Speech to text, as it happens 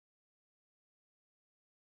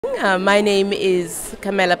My name is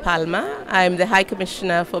Kamela Palma. I'm the High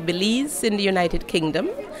Commissioner for Berlise in the United Kingdom.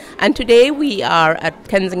 And today we are at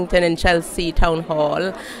Kensington and Chelsea Town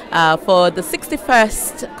Hall for the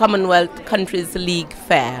 61st Commonwealth Countries League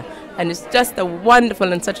Fair. And it's just a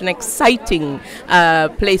wonderful and such an exciting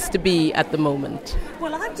place to be at the moment.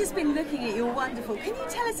 Well, I've just been looking at your wonderful. Can you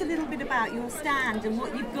tell us a little bit about your stand and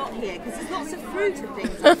what you've got here? Because there's lots of fruit and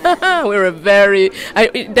things. We're a very,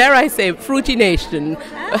 dare I say, fruity nation,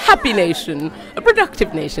 a happy nation, a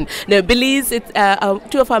productive nation. No, Berlise,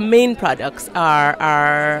 two of our main products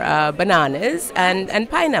are bananas and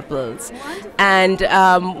pineapples. Wonderful.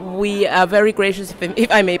 And we are very gracious, if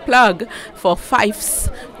I may plug, for Fifes,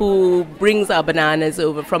 who brings our bananas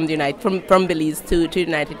over from Berlise to the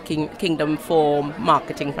United Kingdom for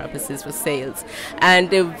marketing purposes, for sales. And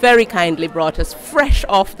they very kindly brought us fresh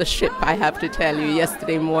off the ship, I have to tell you,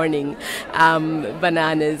 yesterday morning,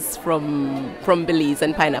 bananas from Berlise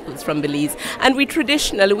and pineapples from Berlise. And we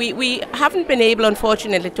haven't been able,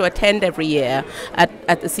 unfortunately, to attend every year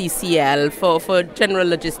at the CCL for general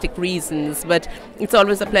logistic reasons, but it's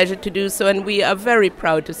always a pleasure to do so, and we are very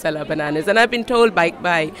proud to sell our bananas. And I've been told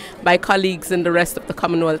by colleagues in the rest of the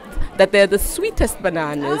Commonwealth that they're the sweetest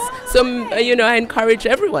bananas. So, I encourage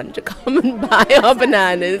everyone to come and buy our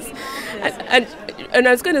bananas. And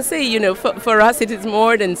I was going to say, for us, it is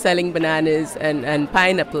more than selling bananas and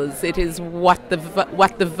pineapples. It is what the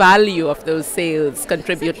value of those sales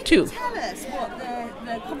contribute to. Tell us what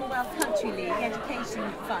the Commonwealth Country League Education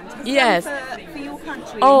Fund has done for your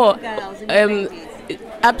country and girls and your ladies.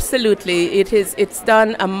 Absolutely, it's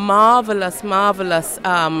done a marvelous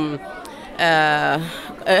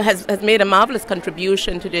has made a marvelous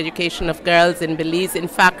contribution to the education of girls in Berlise. In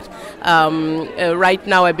fact, right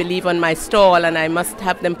now I believe on my stall, and I must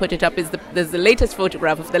have them put it up, there's the latest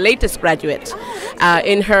photograph of the latest graduate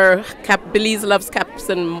in her cap. Berlise loves caps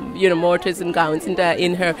and mortars and gowns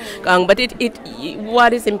in her gown. But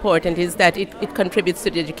what is important is that it contributes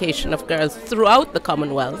to the education of girls throughout the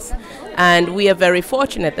Commonwealth, and we are very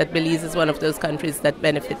fortunate that Berlise is one of those countries that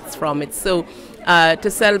benefits from it. So to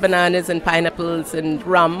sell bananas and pineapples and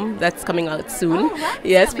rum, that's coming out soon.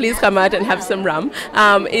 Yes, please come out and have some rum.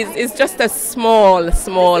 Is just a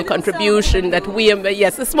small contribution that we,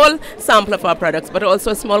 a small sample of our products, but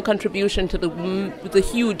also a small contribution to the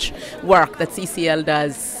huge work that CCL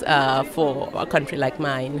does for a country like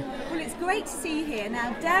mine. Well, it's great to see you here.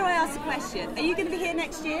 Now, dare I ask a question? Are you going to be here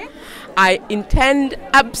next year? I intend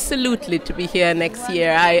absolutely to be here next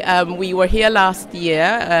year. We were here last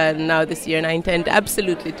year, now this year, and I intend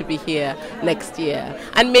absolutely to be here next year,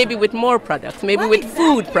 and maybe with more products, maybe with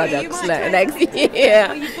food products next year.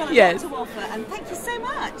 Well, you've got a lot yes. to offer, and thank you so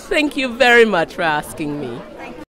much. Thank you very much for asking me.